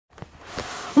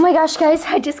my gosh, guys,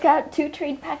 I just got 2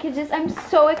 trade packages. I'm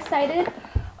so excited.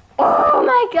 Oh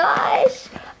my gosh.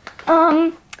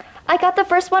 I got the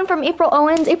first one from April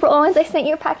Owens. April Owens, I sent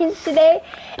you a package today.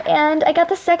 And I got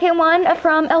the second one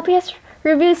from LPS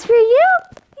Reviews for You.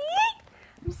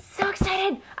 I'm so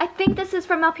excited. I think this is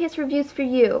from LPS Reviews for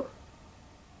You.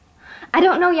 I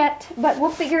don't know yet, but we'll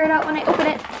figure it out when I open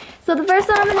it. So the first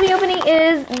one I'm going to be opening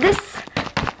is this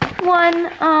one.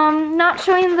 Not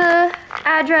showing the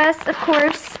address, of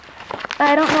course.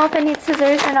 I don't know if I need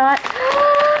scissors or not.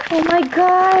 Oh my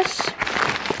gosh.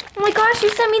 Oh my gosh,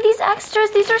 you sent me these extras.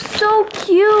 These are so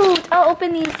cute. I'll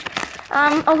open these.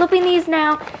 I'll open these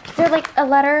now. Is there like a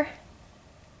letter?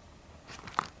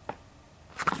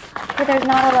 Okay, there's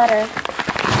not a letter.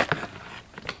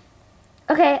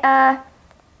 Okay,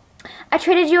 I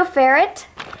traded you a ferret.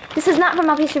 This is not from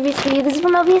LPS Reviews for You. This is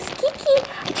from LPSkiki.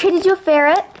 I traded you a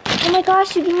ferret. Oh my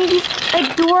gosh, you gave me these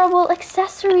adorable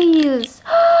accessories.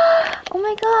 Oh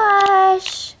my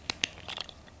gosh.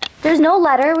 There's no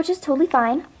letter, which is totally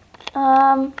fine.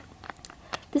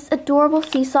 This adorable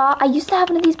seesaw. I used to have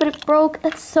one of these, but it broke.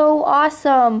 That's so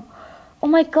awesome. Oh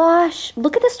my gosh.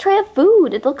 Look at this tray of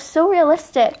food. It looks so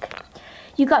realistic.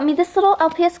 You got me this little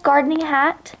LPS gardening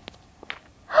hat.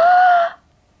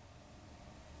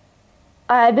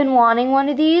 I've been wanting one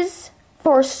of these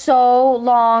for so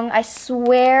long. I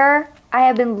swear I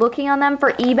have been looking on them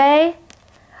for eBay.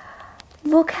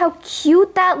 Look how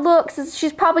cute that looks.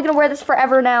 She's probably going to wear this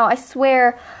forever now, I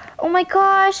swear. Oh my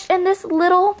gosh, and this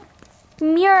little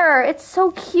mirror. It's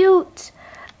so cute.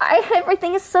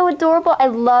 Everything is so adorable. I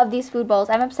love these food bowls.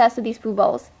 I'm obsessed with these food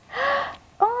bowls.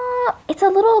 Oh, it's a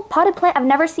little potted plant. I've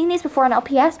never seen these before on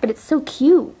LPS, but it's so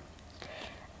cute.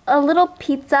 A little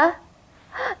pizza.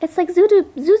 It's like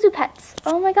Zuzu Pets.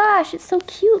 Oh my gosh, it's so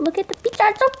cute. Look at the pizza,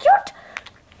 it's so cute.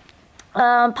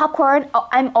 Popcorn. Oh,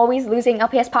 I'm always losing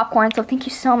LPS popcorn, so thank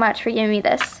you so much for giving me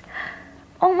this.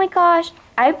 Oh my gosh,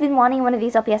 I've been wanting one of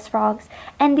these LPS frogs.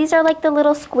 And these are like the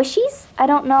little squishies. I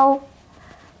don't know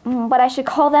what I should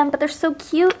call them, but they're so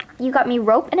cute. You got me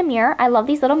rope and a mirror. I love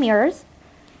these little mirrors.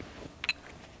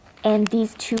 And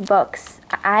these 2 books.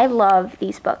 I love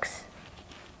these books.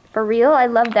 For real, I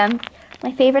love them.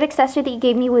 My favorite accessory that you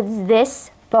gave me was this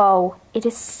bow. It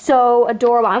is so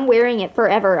adorable. I'm wearing it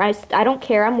forever. I don't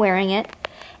care. I'm wearing it.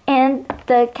 And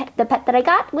the pet that I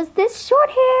got was this short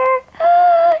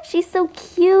hair. She's so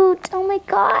cute. Oh my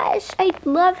gosh. I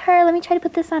love her. Let me try to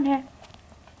put this on her.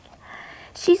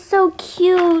 She's so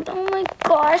cute. Oh my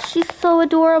gosh. She's so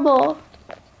adorable.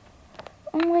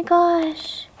 Oh my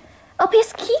gosh.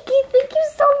 LPSkiki, thank you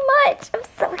so much. I'm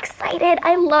so excited.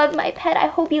 I love my pet. I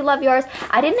hope you love yours.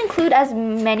 I didn't include as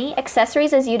many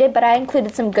accessories as you did, but I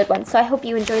included some good ones. So I hope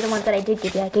you enjoy the ones that I did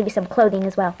give you. I gave you some clothing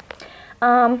as well.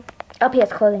 LPS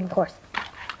clothing, of course.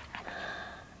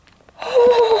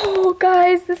 Oh,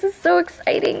 guys, this is so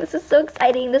exciting. This is so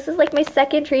exciting. This is like my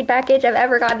second trade package I've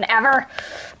ever gotten, ever.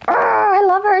 Oh, I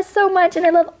love her so much, and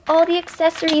I love all the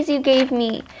accessories you gave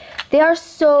me. They are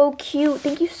so cute.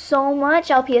 Thank you so much,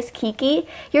 LPSkiki.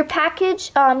 Your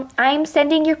package, I'm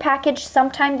sending your package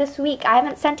sometime this week. I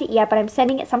haven't sent it yet, but I'm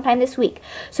sending it sometime this week.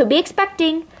 So be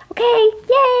expecting. Okay,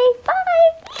 yay,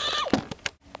 bye.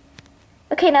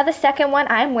 Okay, now the second one,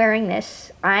 I'm wearing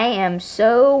this. I am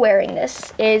so wearing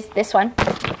this, is this one.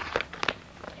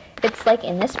 It's like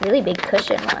in this really big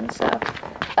cushion one, so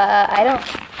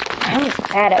I'm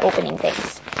bad at opening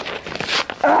things.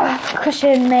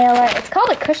 Cushion mailer. It's called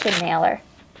a cushion mailer.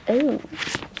 Ooh.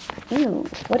 Ew.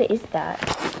 What is that?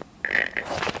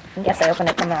 I guess I opened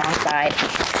it from the wrong side.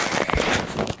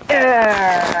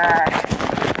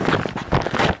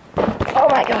 Oh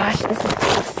my gosh, this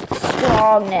is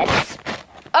strongness.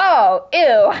 Oh,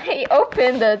 ew. I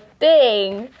opened the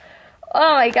thing.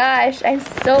 Oh my gosh, I'm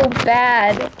so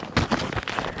bad.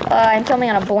 I'm filming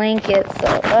on a blanket,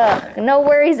 so no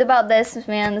worries about this,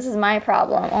 man. This is my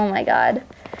problem. Oh my god.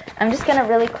 I'm just gonna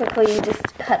really quickly just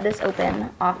cut this open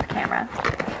off camera.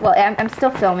 Well, I'm still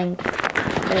filming,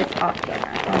 but it's off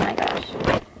camera. Oh my gosh.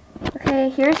 Okay,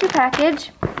 here's your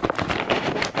package.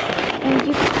 And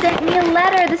you sent me a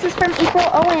letter. This is from April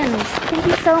Owens. Thank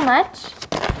you so much.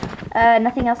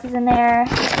 Nothing else is in there.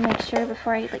 Let me make sure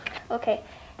before I, okay.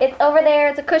 It's over there.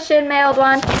 It's a cushion mailed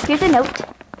one. Here's a note.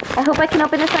 I hope I can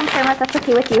open this on camera if that's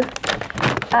okay with you.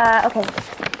 Okay.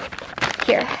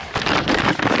 Here.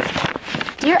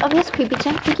 Dear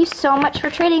LPScreepychimp, thank you so much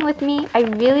for trading with me. I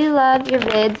really love your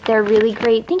vids. They're really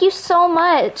great. Thank you so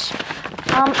much.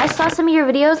 I saw some of your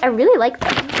videos. I really like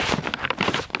them.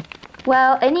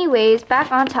 Well, anyways,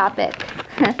 back on topic.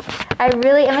 I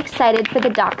really am excited for the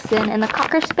Dachshund and the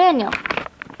Cocker Spaniel.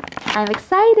 I'm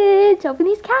excited to open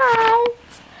these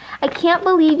cats. I can't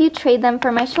believe you trade them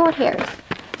for my short hairs.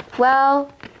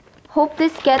 Well, hope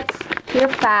this gets here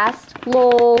fast.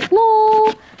 Lol,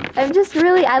 lol.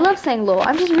 I love saying lol.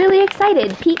 I'm just really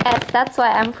excited. P.S. That's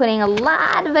why I'm putting a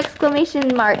lot of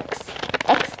exclamation marks.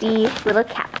 XD, little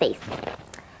cat face.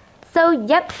 So,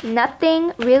 yep,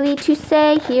 nothing really to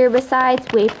say here besides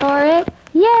wait for it.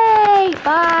 Yay!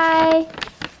 Bye!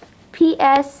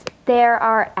 P.S. There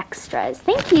are extras.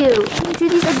 Thank you.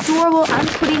 Dude, these adorable. I'm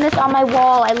putting this on my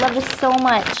wall. I love this so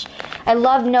much. I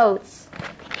love notes.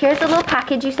 Here's the little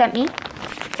package you sent me.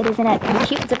 It is in a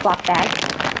cute Ziploc bag.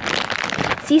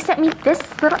 So you sent me this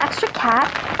little extra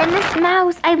cat and this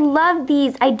mouse. I love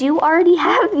these. I do already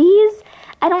have these.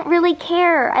 I don't really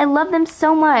care. I love them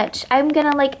so much. I'm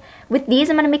gonna with these,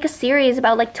 I'm gonna make a series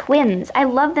about twins. I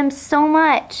love them so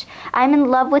much. I'm in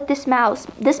love with this mouse.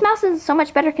 This mouse is in so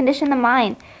much better condition than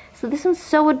mine. So this one's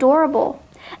so adorable.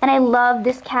 And I love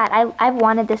this cat. I've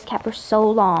wanted this cat for so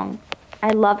long. I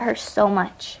love her so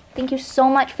much. Thank you so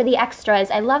much for the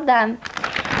extras. I love them.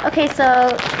 Okay,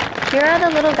 so here are the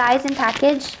little guys in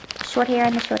package. Short hair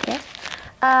and the short hair.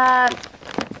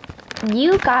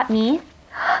 You got me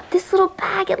this little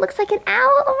bag. It looks like an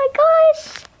owl. Oh my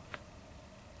gosh.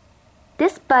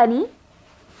 This bunny,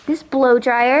 this blow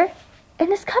dryer,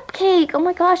 and this cupcake. Oh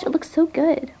my gosh, it looks so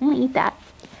good. I'm gonna eat that.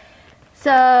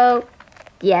 So,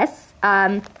 yes,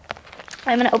 I'm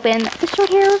gonna open the short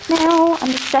hair now.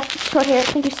 I'm obsessed with short hair.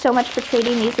 Thank you so much for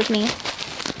trading these with me.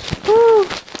 Ooh.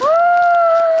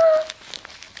 Ah!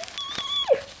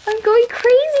 I'm going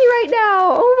crazy right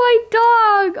now. Oh my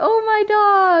dog. Oh my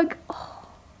dog. Oh.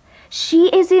 She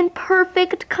is in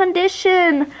perfect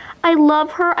condition. I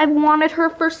love her. I've wanted her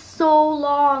for so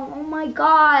long. Oh my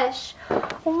gosh.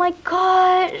 Oh my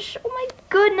gosh. Oh my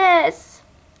goodness.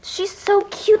 She's so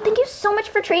cute. Thank you so much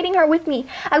for trading her with me.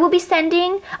 I will be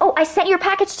sending... Oh, I sent your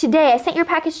package today.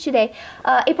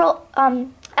 April,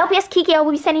 LPSkiki, I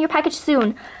will be sending your package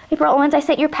soon. April Owens, I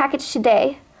sent your package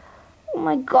today. Oh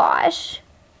my gosh.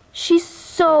 She's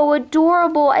so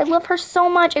adorable. I love her so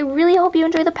much. I really hope you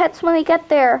enjoy the pets when they get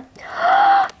there.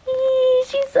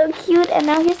 She's so cute. And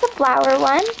now here's the flower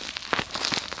one.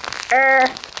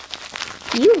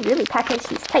 You really packaged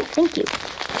these tight. Thank you.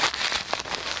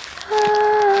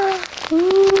 Ooh,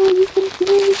 you can see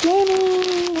her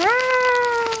beginning.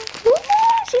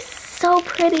 She's so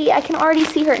pretty. I can already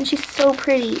see her and she's so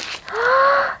pretty.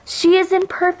 She is in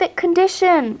perfect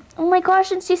condition. Oh my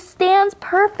gosh, and she stands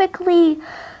perfectly.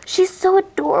 She's so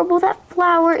adorable. That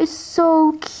flower is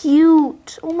so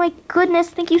cute. Oh my goodness,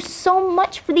 thank you so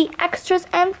much for the extras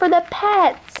and for the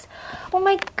pets. Oh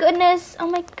my goodness,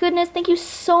 thank you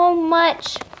so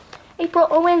much. April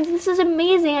Owens, this is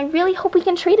amazing. I really hope we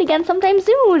can trade again sometime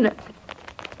soon.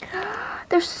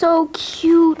 They're so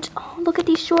cute. Oh, look at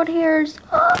these short hairs.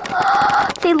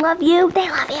 They love you. They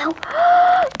love you.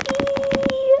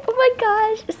 Oh my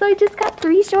gosh. So I just got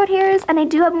 3 short hairs and I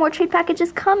do have more trade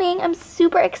packages coming. I'm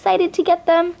super excited to get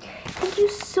them. Thank you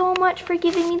so much for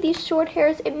giving me these short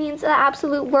hairs. It means the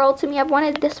absolute world to me. I've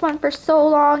wanted this one for so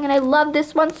long and I love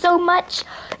this one so much.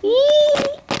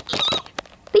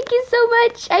 Thank you so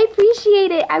much. I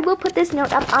appreciate it. I will put this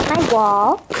note up on my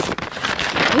wall.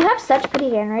 You have such pretty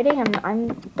handwriting.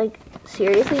 I'm like,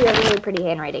 seriously, you have really pretty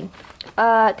handwriting.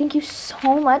 Thank you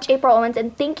so much, April Owens,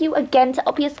 and thank you again to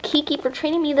LPSkiki for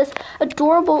training me this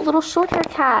adorable little short hair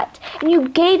cat. And you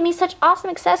gave me such awesome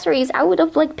accessories. I would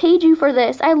have paid you for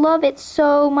this. I love it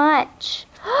so much.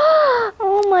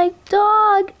 Oh my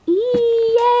dog.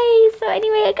 Yay. So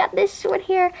anyway, I got this short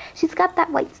hair. She's got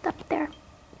that white stuff there.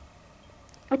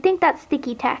 I think that's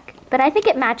sticky tack, but I think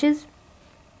it matches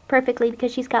perfectly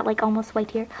because she's got almost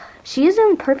white hair. She is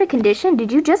in perfect condition.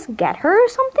 Did you just get her or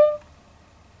something?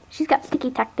 She's got sticky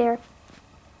tack there.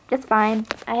 That's fine.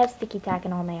 I have sticky tack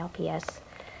in all my LPS.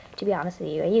 To be honest with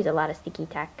you, I use a lot of sticky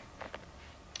tack.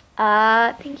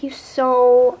 Thank you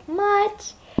so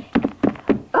much.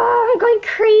 Oh, I'm going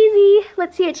crazy.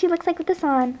 Let's see what she looks like with this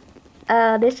on.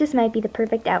 This just might be the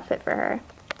perfect outfit for her.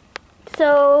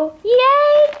 So,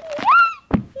 yay!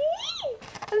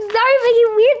 I'm sorry for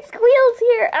making weird squeals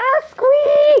here. Ah,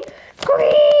 squeak!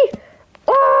 Squeak!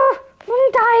 Oh,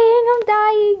 I'm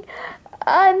dying.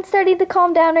 I'm starting to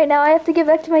calm down right now. I have to get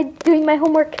back to doing my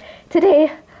homework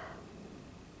today.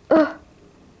 Ugh.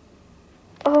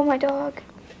 Oh, my dog.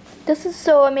 This is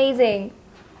so amazing.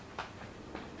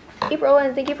 April,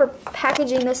 and thank you for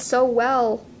packaging this so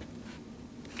well.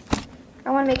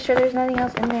 I want to make sure there's nothing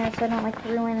else in there so I don't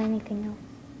ruin anything else.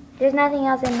 There's nothing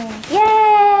else in there.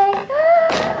 Yay!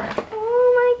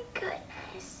 Oh my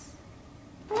goodness.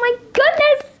 Oh my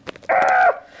goodness!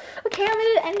 Okay, I'm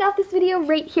going to end off this video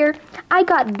right here. I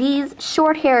got these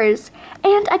short hairs.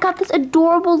 And I got this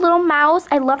adorable little mouse.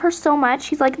 I love her so much.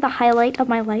 She's like the highlight of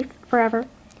my life forever.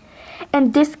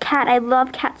 And this cat, I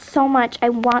love cats so much. I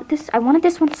wanted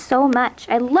this one so much.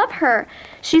 I love her.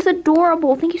 She's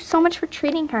adorable. Thank you so much for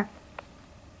treating her.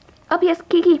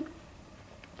 LPSkiki,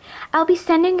 I'll be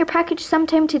sending your package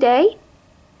sometime today.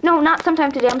 No, not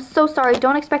sometime today. I'm so sorry.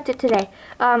 Don't expect it today.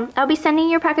 I'll be sending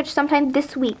your package sometime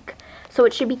this week. So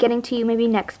it should be getting to you maybe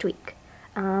next week.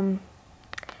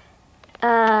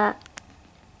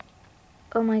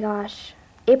 Oh my gosh.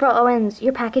 April Owens,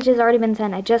 your package has already been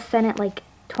sent. I just sent it like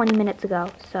 20 minutes ago.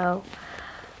 So,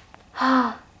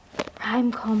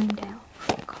 I'm calming down.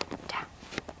 I'm calming down.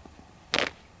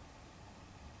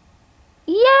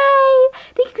 Yay!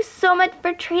 Thank you so much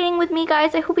for trading with me,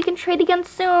 guys. I hope we can trade again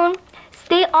soon.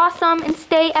 Stay awesome and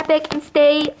stay epic and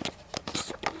stay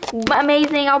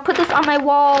amazing. I'll put this on my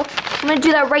wall. I'm going to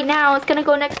do that right now. It's going to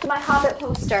go next to my Hobbit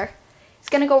poster. It's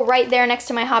going to go right there next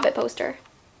to my Hobbit poster.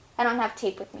 I don't have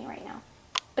tape with me right now.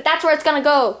 But that's where it's going to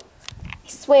go. I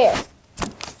swear.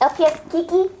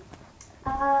 LPSkiki.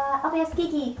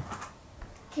 LPSkiki.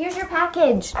 Here's your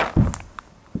package.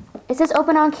 It says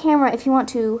open on camera if you want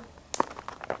to.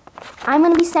 I'm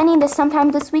going to be sending this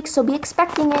sometime this week, so be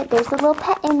expecting it. There's the little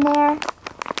pet in there.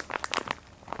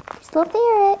 There's little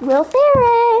ferret. Little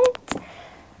ferret.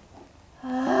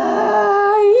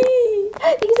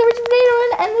 Thank you so much for being able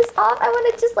to end this off. I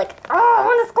want to just like, I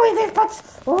want to squeeze these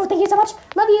butts. Oh, thank you so much.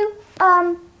 Love you.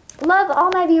 Love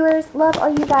all my viewers. Love all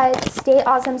you guys. Stay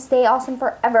awesome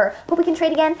forever. Hope we can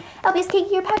trade again.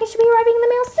 LPSkiki, your package should be arriving in the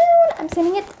mail soon. I'm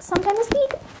sending it sometime this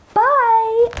week.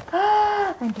 Bye.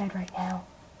 I'm dead right now.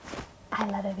 I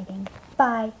love everything.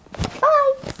 Bye.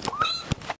 Bye.